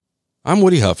I'm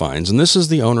Woody Huffines, and this is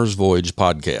the Owner's Voyage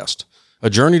podcast, a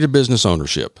journey to business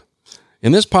ownership.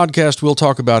 In this podcast, we'll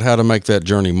talk about how to make that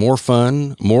journey more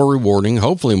fun, more rewarding,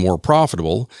 hopefully more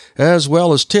profitable, as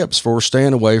well as tips for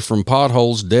staying away from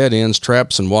potholes, dead ends,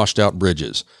 traps, and washed out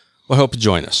bridges. I hope you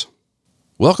join us.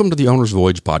 Welcome to the Owner's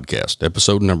Voyage podcast,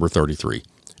 episode number 33,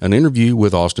 an interview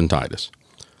with Austin Titus.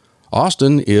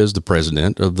 Austin is the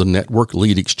president of the Network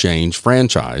Lead Exchange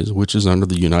franchise, which is under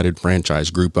the United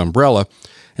Franchise Group umbrella,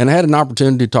 and I had an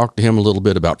opportunity to talk to him a little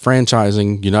bit about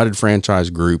franchising, United Franchise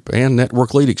Group, and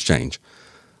Network Lead Exchange.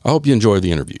 I hope you enjoy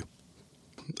the interview.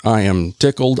 I am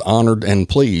tickled, honored, and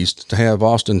pleased to have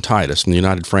Austin Titus from the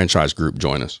United Franchise Group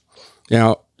join us.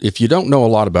 Now, if you don't know a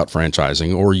lot about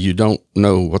franchising, or you don't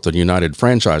know what the United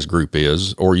Franchise Group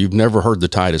is, or you've never heard the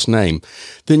Titus name,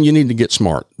 then you need to get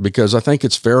smart, because I think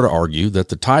it's fair to argue that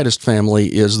the Titus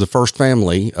family is the first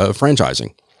family of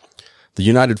franchising. The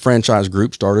United Franchise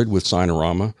Group started with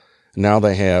Signarama. Now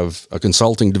they have a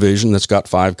consulting division that's got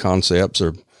 5 concepts,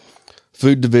 a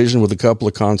food division with a couple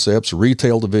of concepts, a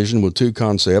retail division with 2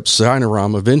 concepts,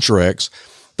 Signarama, VentureX.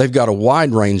 They've got a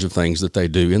wide range of things that they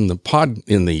do in the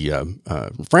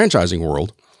franchising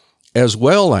world, as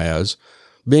well as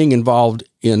being involved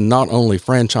in not only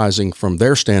franchising from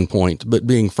their standpoint, but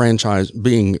being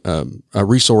a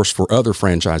resource for other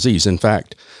franchisees. In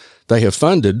fact, they have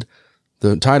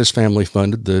the Titus family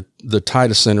funded the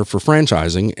Titus Center for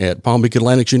Franchising at Palm Beach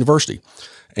Atlantic University.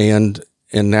 And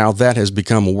now that has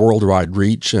become a worldwide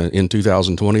reach. In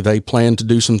 2020, they plan to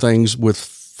do some things with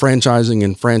franchising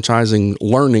and franchising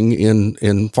learning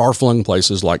in far-flung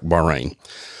places like Bahrain.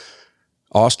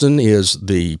 Austin is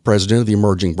the president of the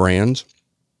Emerging Brands.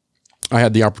 I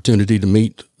had the opportunity to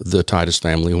meet the Titus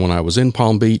family when I was in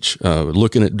Palm Beach,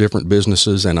 looking at different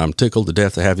businesses, and I'm tickled to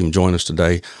death to have him join us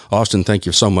today. Austin, thank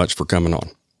you so much for coming on.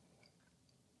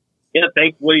 Yeah,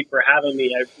 thanks, Woody, for having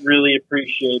me. I really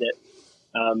appreciate it.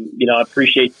 I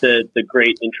appreciate the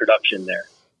great introduction there.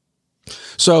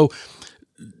 So,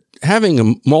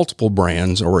 having multiple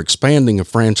brands or expanding a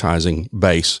franchising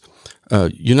base,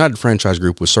 United Franchise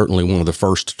Group was certainly one of the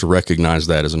first to recognize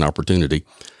that as an opportunity.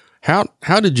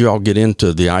 How did you all get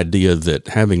into the idea that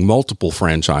having multiple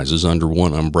franchises under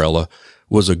one umbrella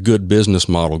was a good business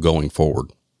model going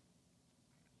forward?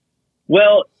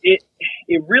 Well, it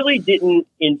really didn't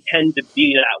intend to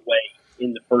be that way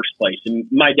in the first place. And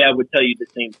my dad would tell you the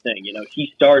same thing. You know,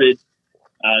 he started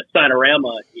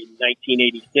Signarama in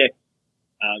 1986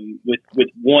 with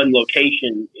one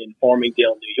location in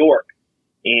Farmingdale, New York.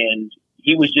 And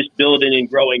he was just building and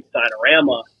growing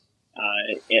Signarama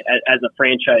as a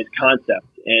franchise concept.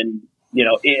 And,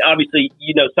 obviously,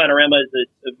 Signarama is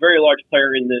a very large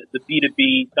player in the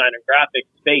B2B sign and graphic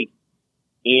space.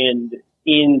 And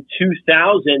in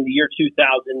the year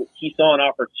 2000, he saw an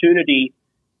opportunity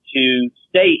to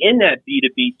stay in that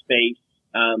B2B space,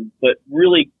 but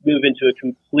really move into a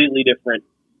completely different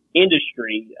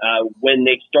industry when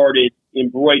they started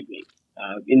embroidery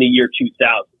in the year 2000,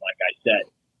 like I said.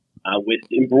 With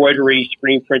embroidery,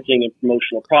 screen printing, and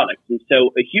promotional products. And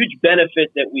so a huge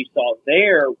benefit that we saw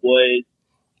there was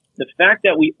the fact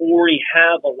that we already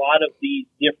have a lot of these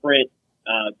different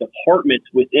departments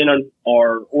within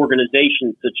our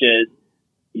organization, such as,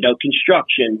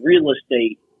 construction, real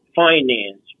estate,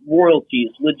 finance, royalties,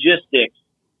 logistics.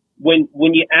 When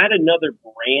you add another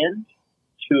brand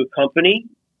to a company,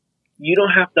 you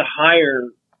don't have to hire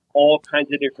all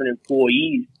kinds of different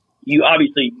employees. You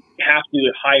obviously have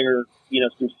to hire,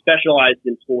 some specialized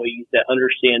employees that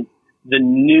understand the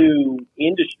new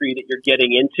industry that you're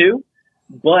getting into,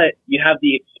 but you have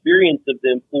the experience of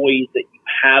the employees that you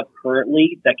have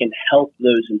currently that can help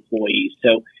those employees.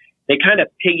 So they kind of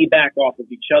piggyback off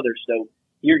of each other. So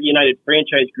here at United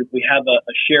Franchise Group, we have a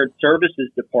shared services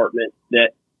department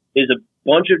that is a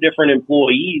bunch of different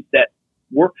employees that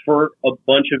work for a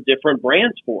bunch of different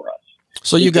brands for us.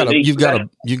 So you've got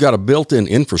a built-in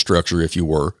infrastructure,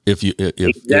 Exactly.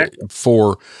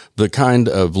 For the kind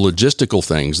of logistical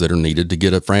things that are needed to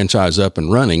get a franchise up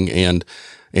and running, and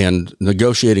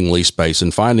negotiating lease space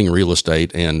and finding real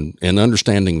estate and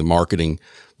understanding the marketing.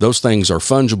 Those things are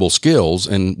fungible skills,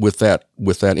 and with that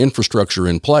infrastructure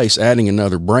in place, adding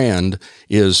another brand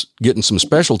is getting some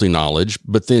specialty knowledge,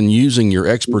 but then using your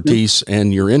expertise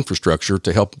and your infrastructure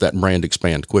to help that brand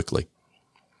expand quickly.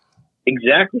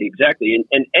 Exactly.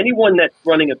 And anyone that's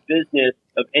running a business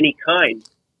of any kind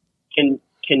can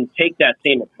take that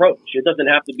same approach. It doesn't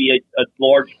have to be a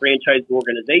large franchise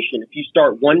organization. If you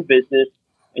start one business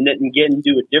and then get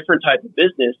into a different type of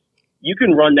business, you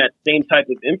can run that same type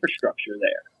of infrastructure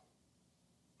there.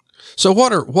 So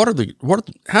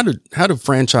how do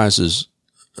franchises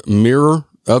mirror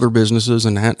other businesses,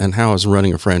 and how is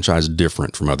running a franchise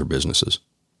different from other businesses?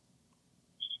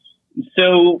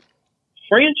 So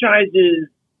franchises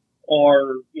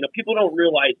are, people don't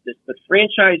realize this, but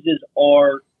franchises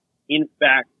are, in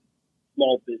fact,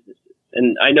 small businesses.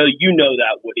 And I know you know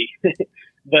that, Woody,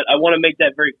 but I want to make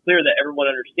that very clear that everyone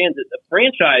understands that the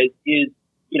franchise is,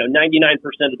 99%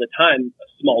 of the time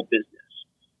a small business.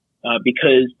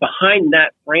 Because behind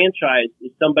that franchise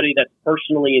is somebody that's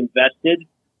personally invested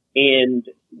in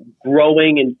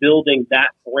growing and building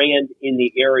that brand in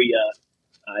the area,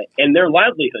 and their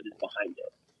livelihood is behind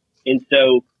it. And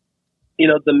so,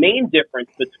 the main difference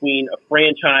between a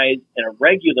franchise and a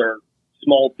regular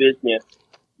small business,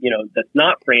 that's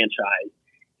not franchised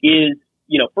is,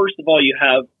 first of all, you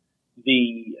have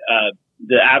the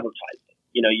advertising.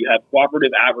 You have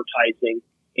cooperative advertising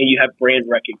and you have brand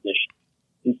recognition.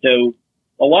 And so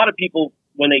a lot of people,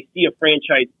 when they see a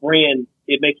franchise brand,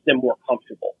 it makes them more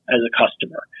comfortable as a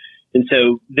customer. And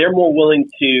so they're more willing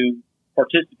to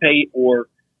participate or,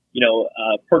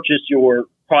 purchase your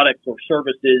products or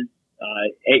services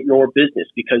at your business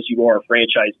because you are a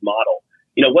franchise model.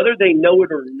 Whether they know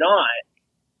it or not,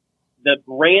 the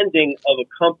branding of a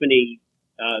company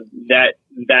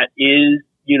that is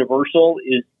universal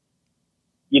is,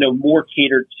 more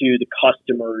catered to the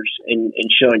customers and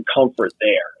showing comfort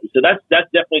there. And so that's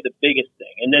definitely the biggest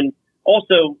thing. And then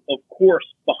also, of course,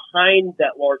 behind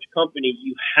that large company,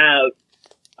 you have,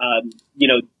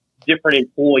 different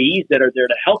employees that are there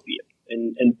to help you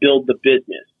and build the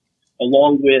business,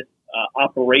 along with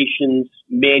operations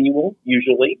manual,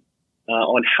 usually,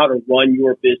 on how to run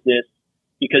your business,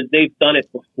 because they've done it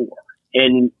before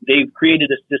and they've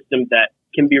created a system that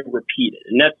can be repeated.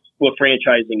 And that's what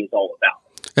franchising is all about.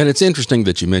 And it's interesting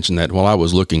that you mentioned that. While I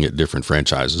was looking at different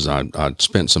franchises, I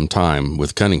spent some time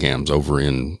with Cunningham's over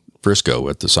in Frisco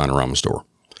at the Sinorama store.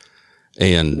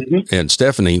 And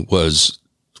Stephanie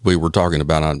we were talking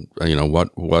about,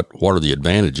 what are the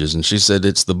advantages? And she said,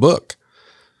 it's the book.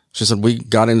 She said, we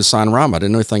got into Sinorama. I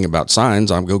didn't know anything about signs.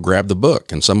 I'd go grab the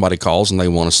book, and somebody calls and they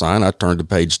want a sign. I turn to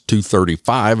page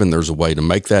 235, and there's a way to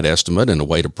make that estimate and a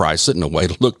way to price it and a way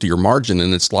to look to your margin.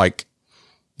 And it's like,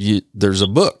 there's a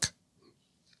book.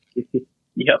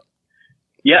 Yep.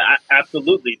 Yeah,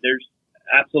 absolutely. There's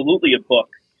absolutely a book.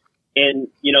 And,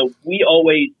 we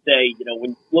always say,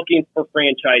 when looking for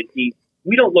franchisees,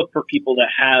 we don't look for people that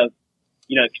have,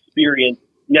 experience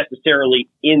necessarily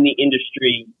in the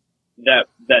industry that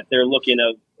they're looking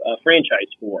of a franchise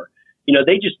for.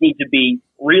 They just need to be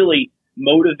really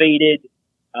motivated,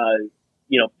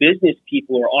 business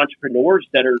people or entrepreneurs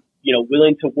that are,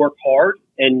 willing to work hard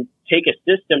and take a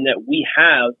system that we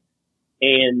have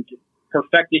and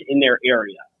perfect it in their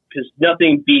area, because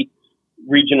nothing beats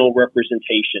regional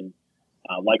representation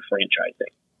like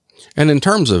franchising. And in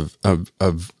terms of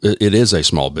it is a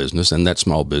small business, and that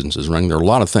small business is running, there are a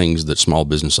lot of things that small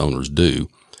business owners do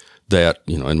that,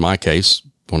 in my case,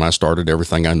 when I started,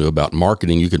 everything I knew about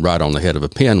marketing, you could write on the head of a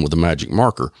pen with a magic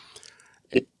marker.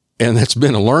 And that's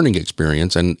been a learning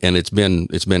experience, and it's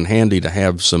been handy to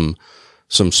have some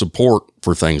support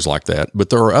for things like that. But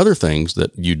there are other things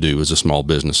that you do as a small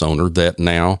business owner that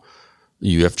now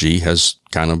UFG has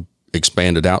kind of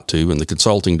expanded out to in the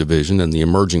consulting division and the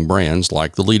emerging brands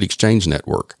like the Lead Exchange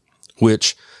Network,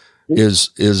 which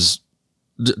is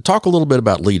talk a little bit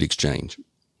about Lead Exchange.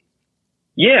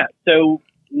 Yeah. So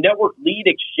Network Lead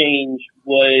Exchange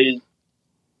was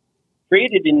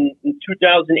created in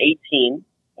 2018.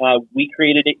 We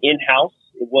created it in-house.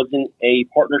 It wasn't a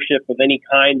partnership of any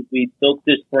kind. We built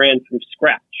this brand from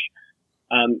scratch.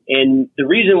 And the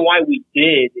reason why we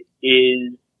did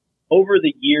is over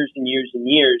the years and years and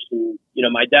years, and,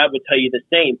 my dad would tell you the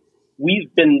same,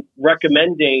 we've been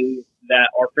recommending that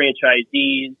our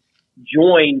franchisees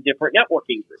join different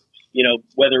networking groups,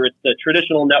 whether it's the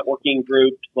traditional networking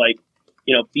groups like,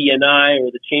 BNI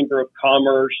or the Chamber of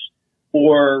Commerce,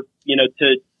 or,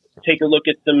 to take a look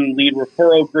at some lead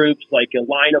referral groups like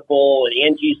Alignable and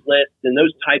Angie's List and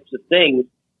those types of things.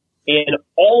 And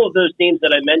all of those names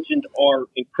that I mentioned are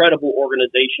incredible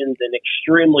organizations and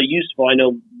extremely useful. I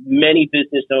know many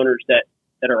business owners that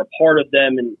are a part of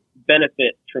them and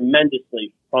benefit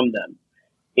tremendously from them.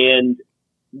 And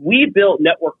we built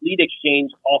Network Lead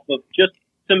Exchange off of just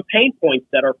some pain points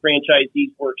that our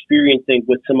franchisees were experiencing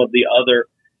with some of the other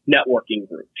networking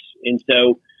groups. And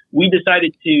so we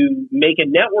decided to make a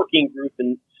networking group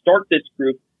and start this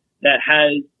group that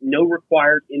has no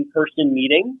required in-person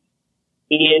meetings.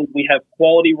 And we have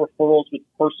quality referrals with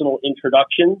personal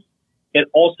introductions, and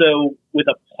also with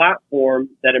a platform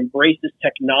that embraces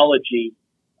technology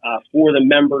for the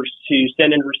members to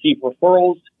send and receive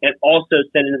referrals and also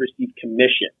send and receive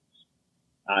commissions.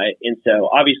 And so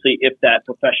obviously if that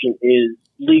profession is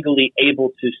legally able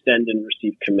to send and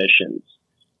receive commissions.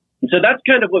 And so that's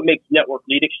kind of what makes Network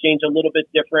Lead Exchange a little bit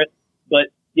different. But,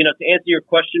 to answer your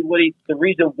question, Woody, the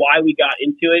reason why we got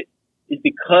into it is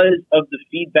because of the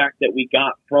feedback that we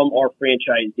got from our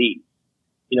franchisees.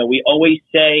 We always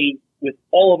say with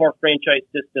all of our franchise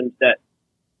systems that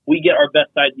we get our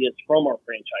best ideas from our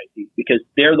franchisees because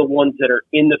they're the ones that are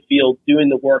in the field doing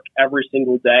the work every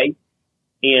single day.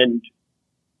 And,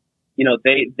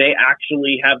 they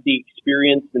actually have the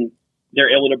experience and they're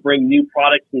able to bring new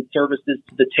products and services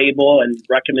to the table and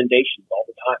recommendations all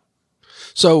the time.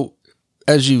 So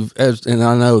and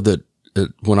I know that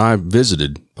when I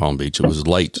visited Palm Beach, it was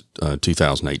late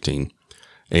 2018,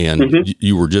 and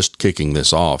you were just kicking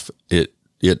this off. It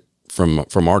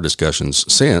from our discussions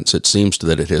since, it seems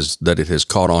that it has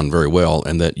caught on very well,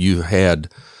 and that you had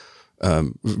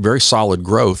very solid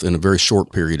growth in a very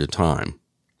short period of time.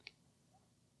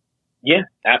 Yeah,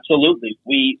 absolutely.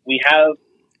 We have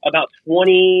about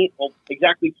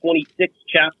exactly 26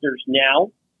 chapters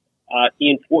now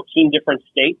in 14 different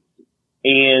states.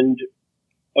 And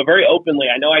very openly,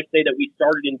 I know I say that we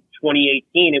started in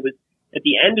 2018. It was at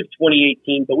the end of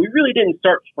 2018, but we really didn't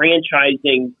start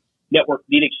franchising Network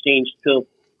Lead Exchange till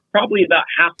probably about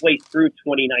halfway through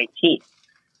 2019.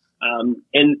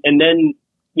 And then,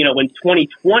 when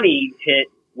 2020 hit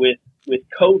with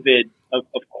COVID,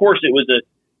 of course, it was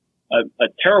a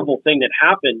terrible thing that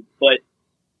happened, but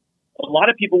a lot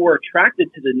of people were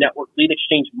attracted to the Network Lead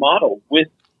Exchange model with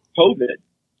COVID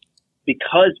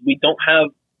because we don't have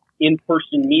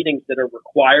in-person meetings that are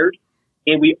required,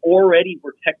 and we already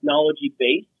were technology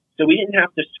based. So we didn't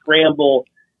have to scramble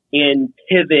and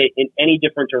pivot in any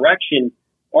different direction.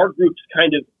 Our groups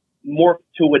kind of morphed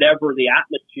to whatever the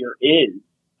atmosphere is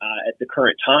at the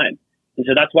current time. And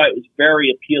so that's why it was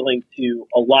very appealing to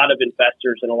a lot of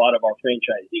investors and a lot of our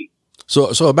franchisees.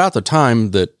 So about the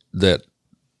time that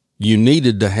you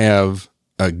needed to have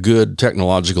a good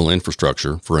technological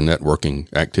infrastructure for a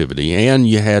networking activity, and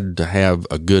you had to have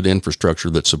a good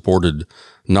infrastructure that supported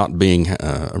not being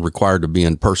required to be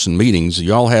in person meetings,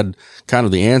 you all had kind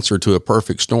of the answer to a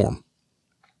perfect storm.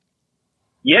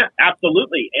 Yeah,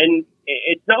 absolutely. And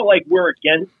it's not like we're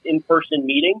against in-person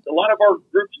meetings. A lot of our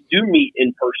groups do meet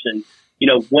in person,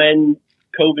 when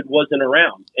COVID wasn't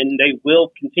around, and they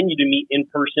will continue to meet in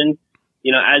person,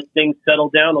 as things settle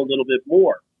down a little bit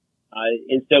more.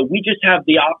 And so we just have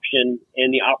the option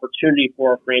and the opportunity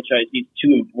for our franchisees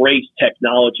to embrace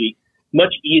technology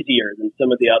much easier than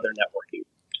some of the other networking.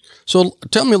 So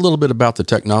tell me a little bit about the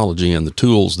technology and the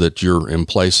tools that you're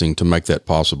emplacing to make that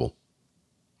possible.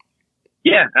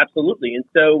 Yeah, absolutely. And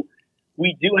so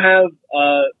we do have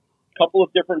a couple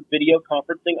of different video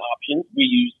conferencing options. We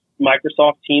use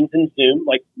Microsoft Teams and Zoom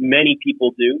like many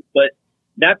people do, but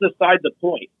that's aside the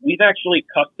point. We've actually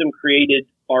custom created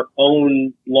our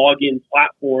own login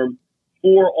platform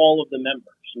for all of the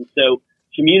members. And so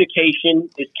communication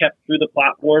is kept through the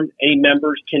platform. Any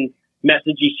members can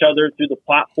message each other through the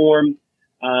platform.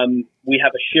 We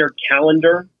have a shared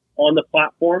calendar on the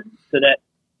platform so that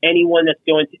anyone that's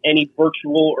going to any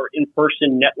virtual or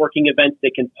in-person networking events, they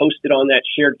can post it on that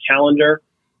shared calendar.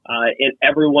 And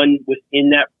everyone within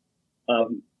that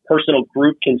personal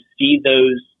group can see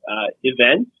those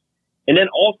events. And then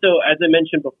also, as I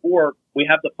mentioned before, we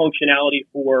have the functionality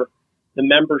for the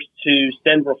members to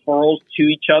send referrals to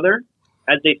each other.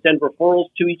 As they send referrals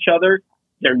to each other,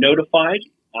 they're notified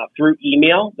through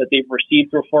email that they've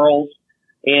received referrals.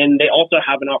 And they also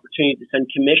have an opportunity to send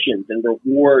commissions and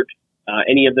reward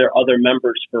any of their other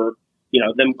members for,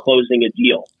 them closing a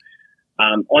deal.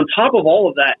 On top of all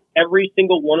of that, every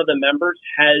single one of the members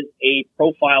has a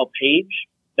profile page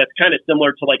that's kind of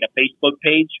similar to like a Facebook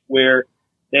page where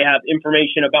they have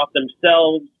information about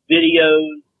themselves,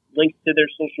 videos, links to their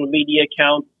social media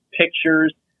accounts,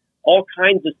 pictures, all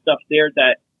kinds of stuff there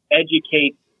that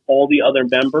educates all the other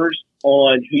members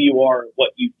on who you are,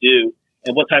 what you do,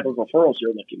 and what type of referrals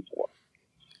you're looking for.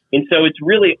 And so it's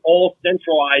really all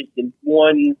centralized in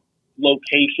one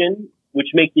location, which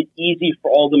makes it easy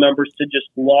for all the members to just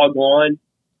log on,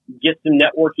 get some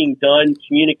networking done,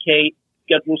 communicate,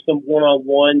 schedule some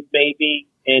one-on-ones maybe,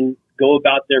 and go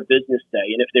about their business day.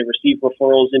 And if they receive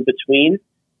referrals in between,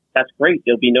 that's great.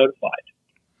 They'll be notified.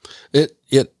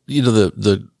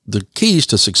 The keys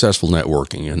to successful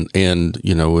networking and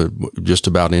just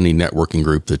about any networking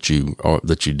group that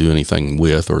you do anything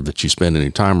with or that you spend any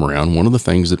time around, one of the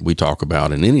things that we talk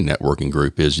about in any networking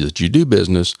group is that you do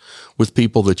business with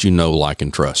people that you know, like,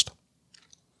 and trust.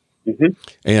 Mm-hmm.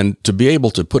 And to be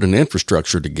able to put an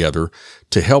infrastructure together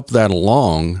to help that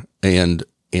along and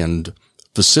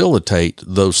facilitate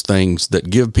those things that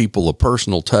give people a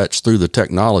personal touch through the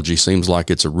technology seems like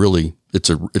it's a really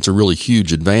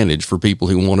huge advantage for people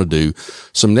who want to do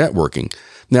some networking.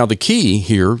 Now, the key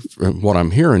here, what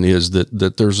I'm hearing, is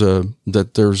that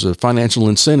there's a financial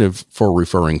incentive for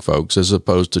referring folks as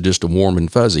opposed to just a warm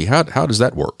and fuzzy. How does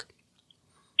that work?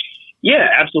 Yeah,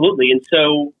 absolutely. And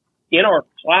so in our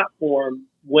platform,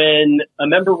 when a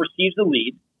member receives a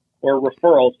lead or a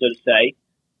referral, so to say,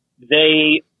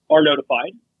 they are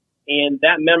notified, and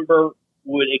that member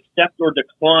would accept or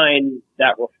decline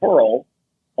that referral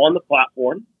on the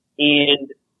platform.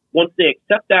 And once they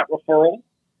accept that referral,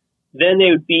 then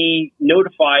they would be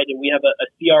notified, and we have a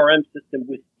CRM system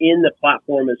within the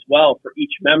platform as well for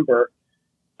each member,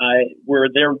 where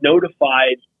they're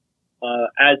notified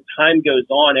as time goes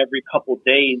on every couple of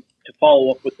days to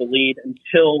follow up with the lead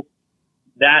until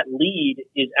that lead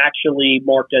is actually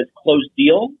marked as closed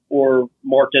deal or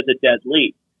marked as a dead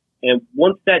lead. And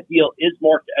once that deal is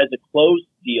marked as a closed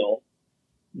deal,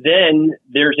 then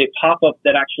there's a pop-up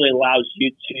that actually allows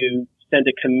you to send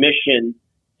a commission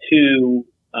to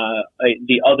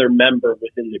the other member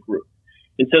within the group.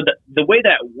 And so the way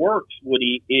that works,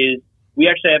 Woody, is we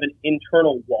actually have an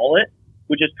internal wallet,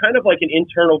 which is kind of like an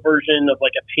internal version of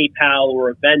like a PayPal or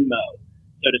a Venmo,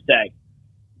 so to say,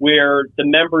 where the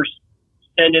members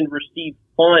send and receive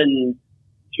funds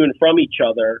to and from each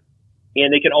other,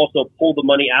 and they can also pull the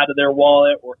money out of their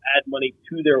wallet or add money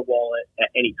to their wallet at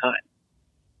any time.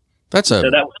 That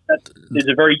is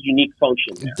a very unique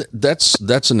function there. That's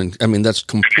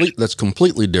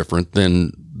completely different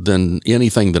than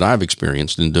anything that I've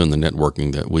experienced in doing the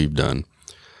networking that we've done.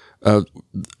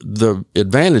 The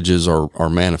advantages are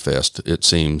manifest, it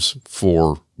seems,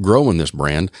 for growing this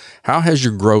brand. How has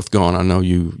your growth gone? I know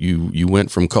you went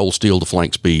from cold steel to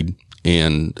flank speed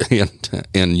and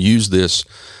use this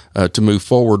to move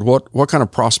forward. What kind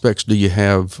of prospects do you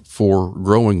have for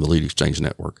growing the Lead Exchange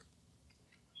network?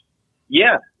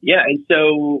 Yeah. And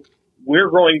so we're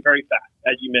growing very fast.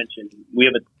 As you mentioned, we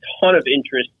have a ton of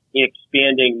interest in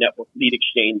expanding Network Lead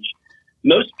Exchange.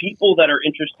 Most people that are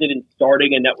interested in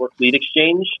starting a Network Lead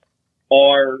Exchange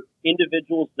are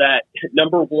individuals that,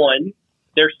 number one,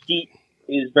 their seat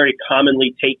is very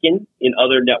commonly taken in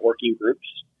other networking groups.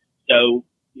 So,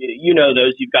 you know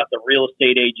those. You've got the real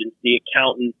estate agents, the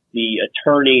accountants, the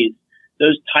attorneys,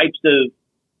 those types of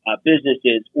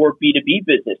businesses, or B2B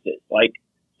businesses like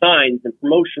signs and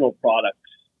promotional products,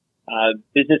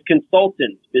 business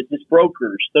consultants, business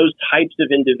brokers, those types of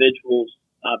individuals,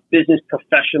 business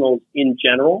professionals in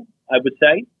general, I would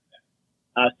say.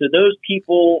 So those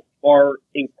people are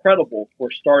incredible for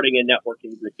starting a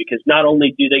networking group, because not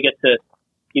only do they get to,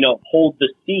 hold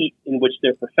the seat in which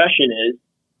their profession is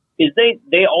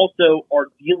they also are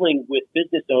dealing with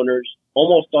business owners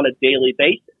almost on a daily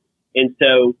basis. And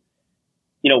so,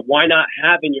 why not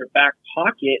have in your back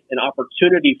pocket an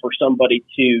opportunity for somebody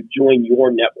to join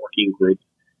your networking group?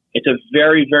 It's a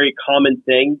very, very common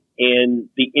thing, and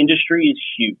the industry is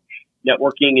huge.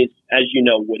 Networking is, as you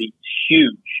know, Woody,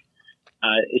 huge,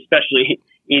 especially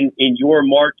in your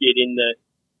market, in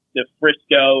the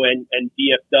Frisco and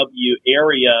DFW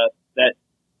area. That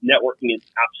networking is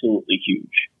absolutely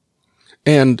huge.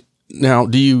 And now,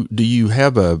 do you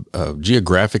have a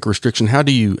geographic restriction? How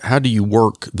do you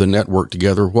work the network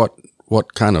together?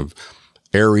 What kind of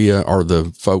area are the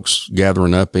folks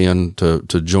gathering up in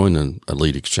to join a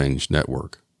Lead Exchange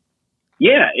network?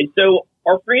 Yeah, and so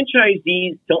our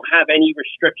franchisees don't have any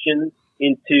restrictions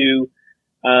into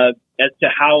as to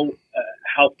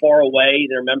how far away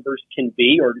their members can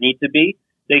be or need to be.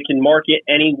 They can market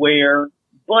anywhere,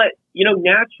 but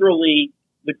naturally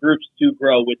the groups do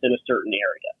grow within a certain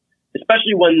area,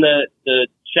 especially when the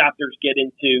chapters get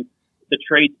into the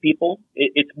tradespeople.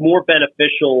 It's more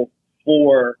beneficial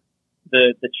for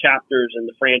the chapters and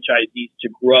the franchisees to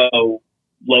grow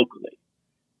locally.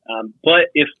 But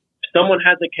if someone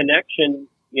has a connection,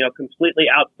 completely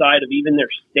outside of even their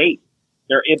state,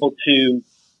 they're able to,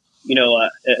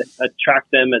 attract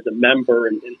them as a member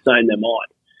and sign them on.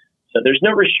 So there's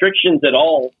no restrictions at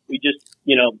all. We just,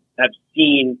 have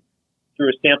seen through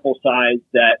a sample size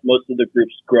that most of the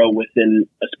groups grow within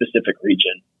a specific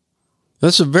region.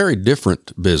 That's a very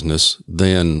different business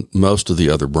than most of the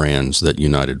other brands that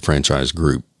United Franchise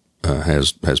Group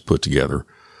has put together.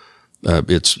 The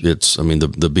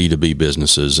B2B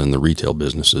businesses and the retail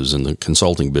businesses and the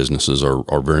consulting businesses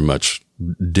are very much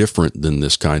different than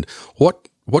this kind.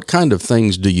 What kind of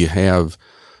things do you have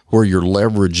where you're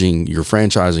leveraging your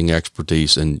franchising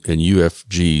expertise and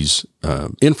UFG's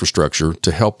infrastructure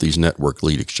to help these network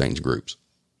Lead Exchange groups?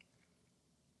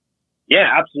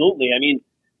 Yeah, absolutely. I mean,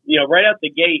 right out the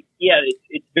gate,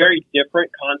 it's very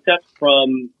different concept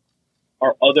from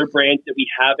our other brands that we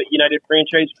have at United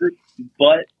Franchise Group.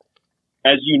 But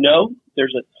as you know,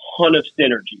 there's a ton of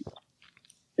synergies.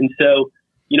 And so,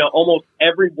 almost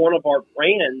every one of our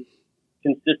brands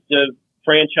consists of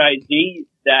franchisees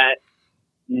that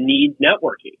need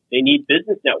networking. They need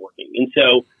business networking. And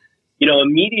so,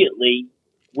 immediately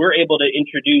we're able to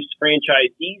introduce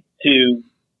franchisees to,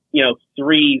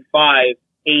 3, 5,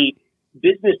 8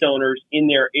 business owners in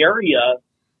their area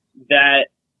that,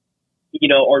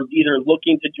 are either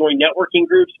looking to join networking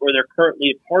groups or they're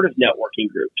currently a part of networking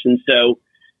groups. And so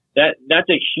that's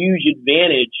a huge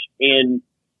advantage. And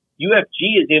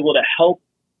UFG is able to help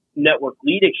Network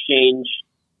Lead Exchange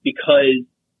because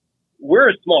we're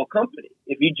a small company.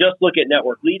 If you just look at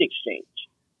Network Lead Exchange,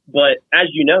 but as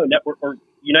you know,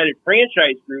 United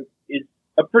Franchise Group is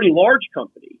a pretty large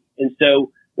company. And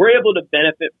so we're able to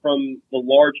benefit from the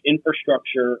large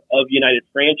infrastructure of United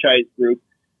Franchise Group,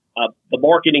 the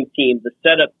marketing team, the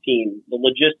setup team, the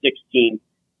logistics team.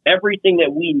 Everything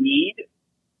that we need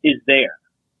is there.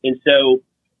 And so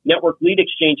Network Lead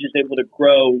Exchange is able to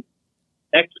grow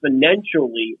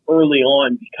exponentially early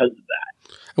on because of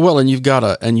that. Well, and you've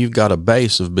got a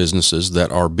base of businesses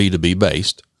that are B2B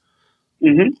based.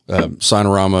 Mm-hmm.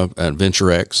 Signarama and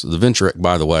VentureX. The VentureX,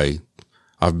 by the way,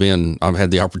 I've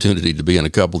had the opportunity to be in a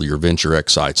couple of your VentureX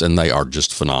sites, and they are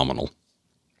just phenomenal.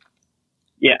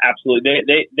 Yeah, absolutely.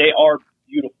 They are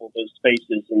beautiful, those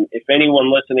spaces. And if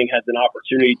anyone listening has an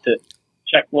opportunity to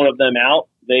check one of them out,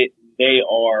 they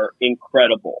are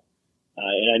incredible.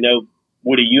 And I know,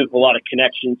 Woody, you have a lot of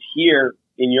connections here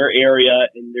in your area,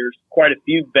 and there's quite a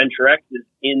few VentureXs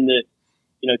in the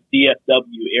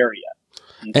DFW area.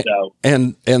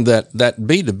 And that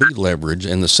B2B leverage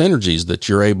and the synergies that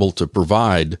you're able to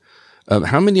provide,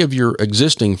 how many of your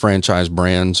existing franchise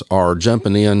brands are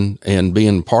jumping in and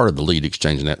being part of the Lead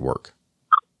Exchange network?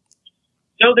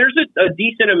 So there's a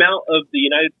decent amount of the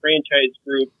United Franchise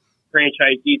Group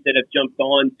franchisees that have jumped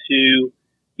on to,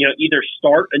 either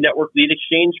start a Network Lead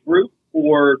Exchange group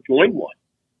or join one.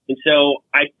 And so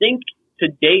I think to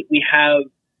date we have,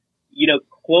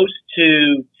 close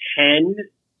to 10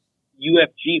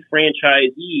 UFG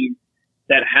franchisees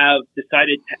that have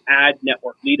decided to add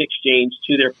Network Lead Exchange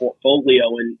to their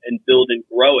portfolio and build and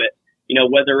grow it.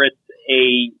 Whether it's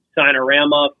a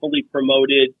Signarama, fully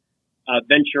promoted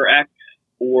VentureX,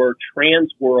 or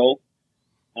Transworld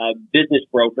business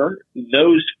broker,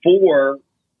 those 4,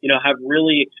 have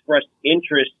really expressed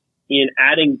interest in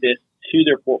adding this to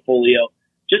their portfolio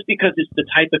just because it's the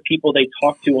type of people they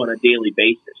talk to on a daily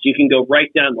basis. You can go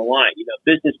right down the line.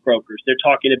 Business brokers, they're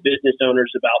talking to business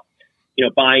owners about,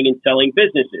 buying and selling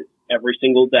businesses every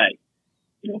single day.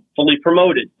 Fully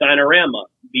promoted, Signarama,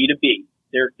 B2B.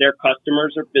 Their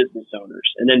customers are business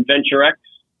owners. And then VentureX,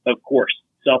 of course,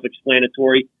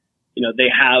 self-explanatory. They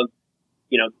have,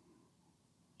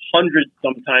 hundreds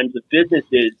sometimes of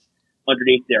businesses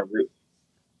underneath their roof.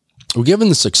 Well, given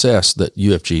the success that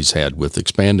UFG's had with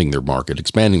expanding their market,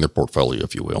 expanding their portfolio,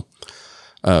 if you will,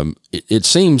 it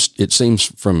seems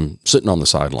from sitting on the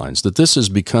sidelines that this has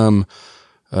become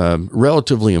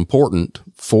relatively important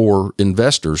for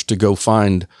investors to go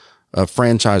find a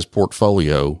franchise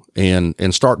portfolio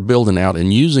and start building out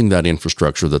and using that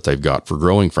infrastructure that they've got for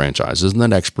growing franchises and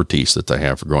that expertise that they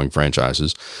have for growing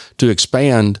franchises to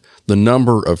expand the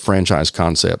number of franchise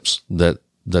concepts that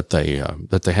they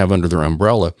have under their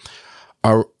umbrella.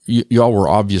 Y'all were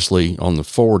obviously on the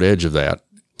forward edge of that.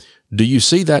 Do you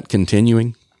see that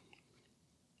continuing?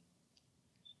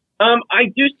 I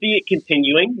do see it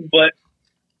continuing, but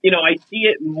I see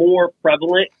it more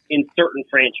prevalent in certain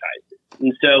franchises,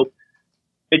 and so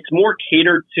it's more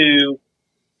catered to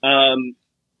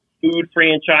food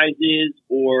franchises,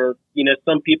 or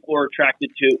some people are attracted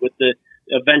to it with the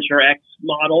VentureX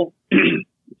model,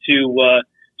 to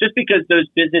just because those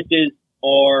businesses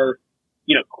are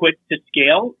quick to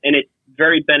scale, and it's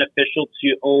very beneficial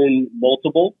to own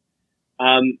multiple.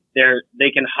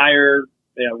 They can hire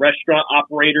restaurant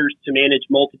operators to manage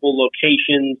multiple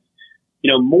locations.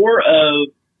 More of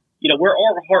where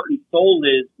our heart and soul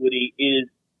is, Woody, is,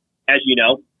 as you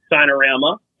know,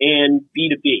 Signarama and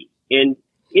B2B. And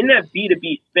in that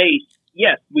B2B space,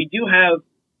 yes, we do have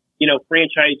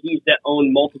franchisees that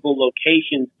own multiple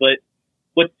locations, but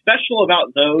what's special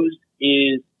about those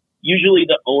is usually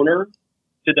the owner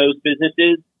to those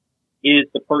businesses is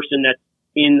the person that's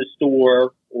in the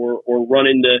store or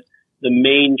running the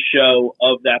main show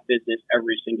of that business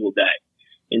every single day.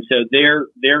 And so they're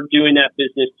doing that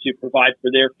business to provide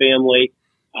for their family.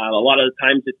 A lot of the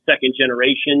times it's second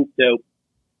generation, so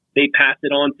they pass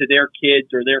it on to their kids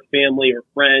or their family or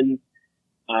friends.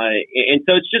 And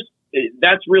so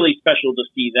that's really special to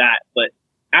see that. But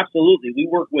absolutely, we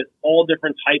work with all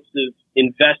different types of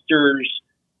investors,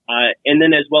 and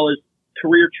then as well as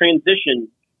career transition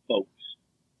folks.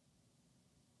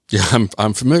 Yeah,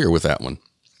 I'm familiar with that one.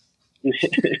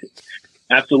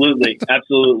 Absolutely.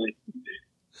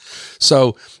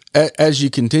 So as you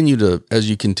continue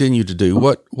to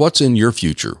do, what's in your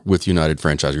future with United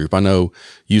Franchise Group? I know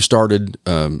you started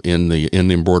in the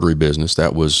embroidery business.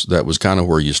 That was kind of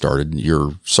where you started.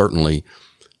 You're certainly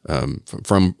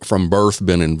from birth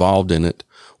been involved in it.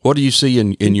 What do you see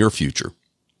in your future?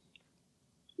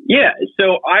 Yeah,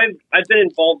 so I've been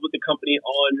involved with the company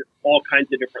on all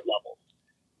kinds of different levels.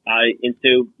 And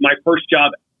so my first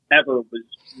job ever was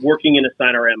working in a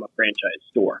Signorama franchise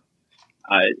store.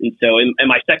 And so and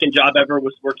my second job ever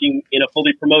was working in a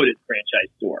fully promoted franchise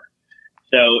store.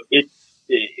 So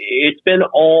it's been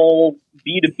all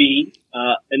B2B.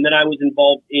 And then I was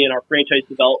involved in our franchise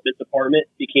development department,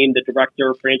 became the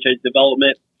director of franchise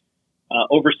development,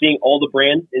 overseeing all the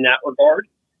brands in that regard.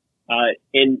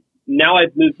 And now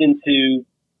I've moved into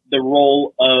the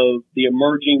role of the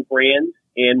emerging brands,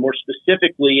 and more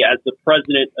specifically as the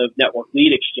president of Network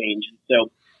Lead Exchange. And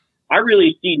so I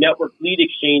really see Network Lead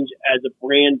Exchange as a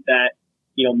brand that,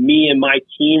 me and my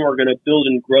team are going to build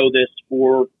and grow this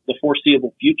for the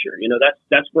foreseeable future.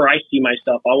 That's where I see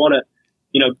myself. I want to,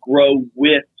 grow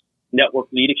with Network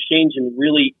Lead Exchange, and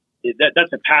really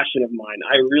that's a passion of mine.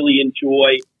 I really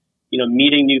enjoy,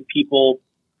 meeting new people,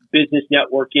 business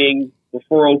networking,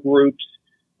 referral groups,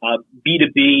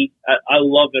 B2B. I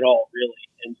love it all, really.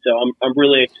 And so I'm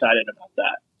really excited about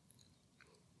that.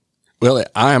 Well,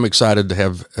 I am excited to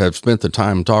have spent the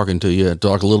time talking to you,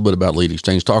 talk a little bit about Lead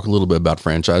Exchange, talk a little bit about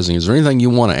franchising. Is there anything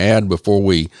you want to add before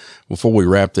we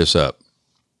wrap this up?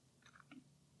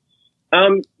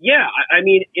 Yeah, I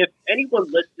mean, if anyone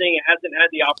listening hasn't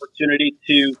had the opportunity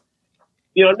to,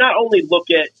 not only look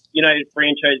at United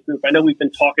Franchise Group, I know we've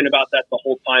been talking about that the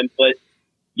whole time, but,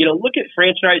 look at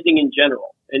franchising in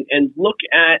general and look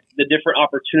at the different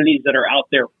opportunities that are out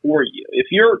there for you. If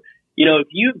you've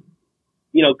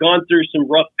gone through some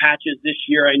rough patches this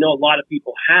year, I know a lot of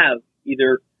people have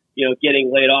either,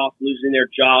 getting laid off, losing their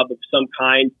job of some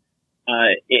kind.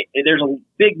 There's a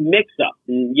big mix up,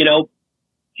 and,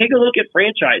 take a look at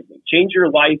franchising, change your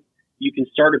life. You can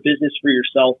start a business for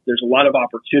yourself. There's a lot of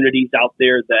opportunities out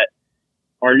there that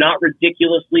are not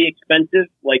ridiculously expensive,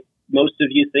 like most of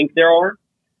you think there are.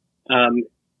 And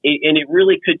it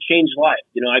really could change lives.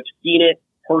 I've seen it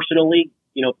personally,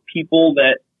 people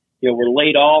that, were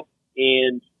laid off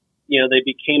and, they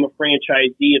became a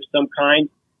franchisee of some kind,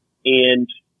 and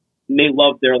they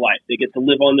love their life. They get to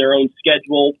live on their own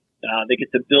schedule. They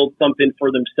get to build something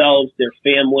for themselves, their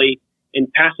family, and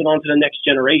pass it on to the next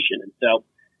generation. And so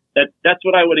that's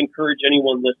what I would encourage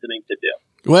anyone listening to do.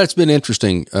 Well, it's been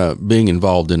interesting being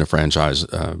involved in a franchise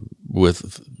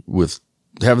with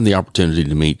having the opportunity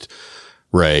to meet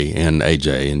Ray and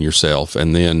AJ and yourself,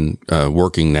 and then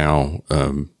working now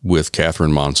with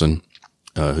Catherine Monson,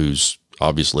 who's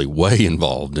obviously way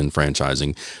involved in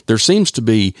franchising. There seems to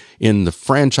be in the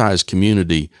franchise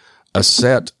community a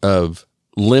set of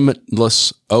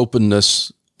limitless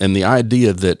openness, and the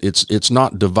idea that it's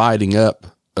not dividing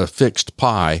up a fixed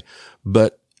pie,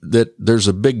 but that there's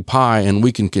a big pie and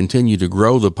we can continue to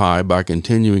grow the pie by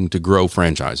continuing to grow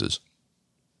franchises.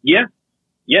 Yeah,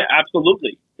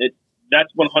 absolutely.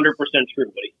 That's 100% true,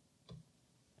 buddy.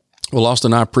 Well,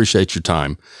 Austin, I appreciate your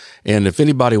time. And if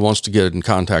anybody wants to get in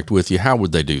contact with you, how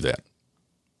would they do that?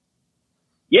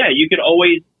 Yeah, you could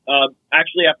always,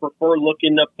 actually, I prefer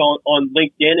looking up on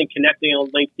LinkedIn and connecting on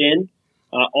LinkedIn.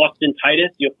 Austin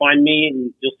Titus, you'll find me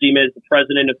and you'll see me as the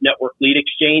president of Network Lead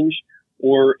Exchange.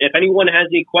 Or if anyone has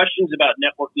any questions about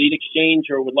Network Lead Exchange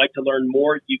or would like to learn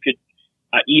more, you could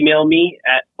email me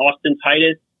at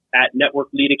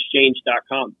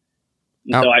austintitus@networkleadexchange.com.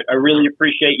 So I really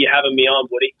appreciate you having me on,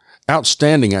 Woody.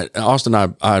 Outstanding. Austin,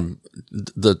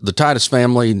 the Titus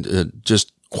family,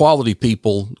 just quality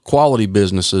people, quality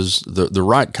businesses, the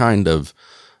right kind of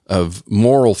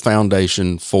moral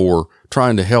foundation for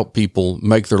trying to help people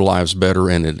make their lives better.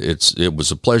 And it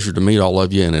was a pleasure to meet all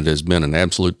of you, and it has been an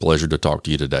absolute pleasure to talk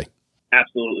to you today.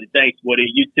 Absolutely. Thanks, Woody.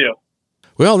 You too.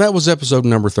 Well, that was episode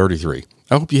number 33.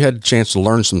 I hope you had a chance to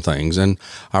learn some things, and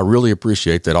I really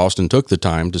appreciate that Austin took the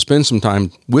time to spend some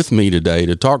time with me today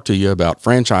to talk to you about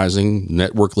franchising,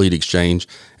 Network Lead Exchange,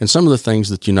 and some of the things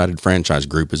that United Franchise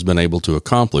Group has been able to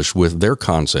accomplish with their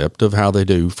concept of how they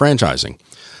do franchising.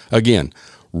 Again,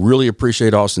 really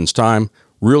appreciate Austin's time,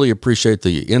 really appreciate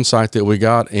the insight that we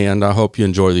got, and I hope you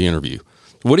enjoy the interview.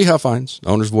 Woody Huffines,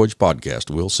 Owner's Voyage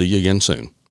Podcast. We'll see you again soon.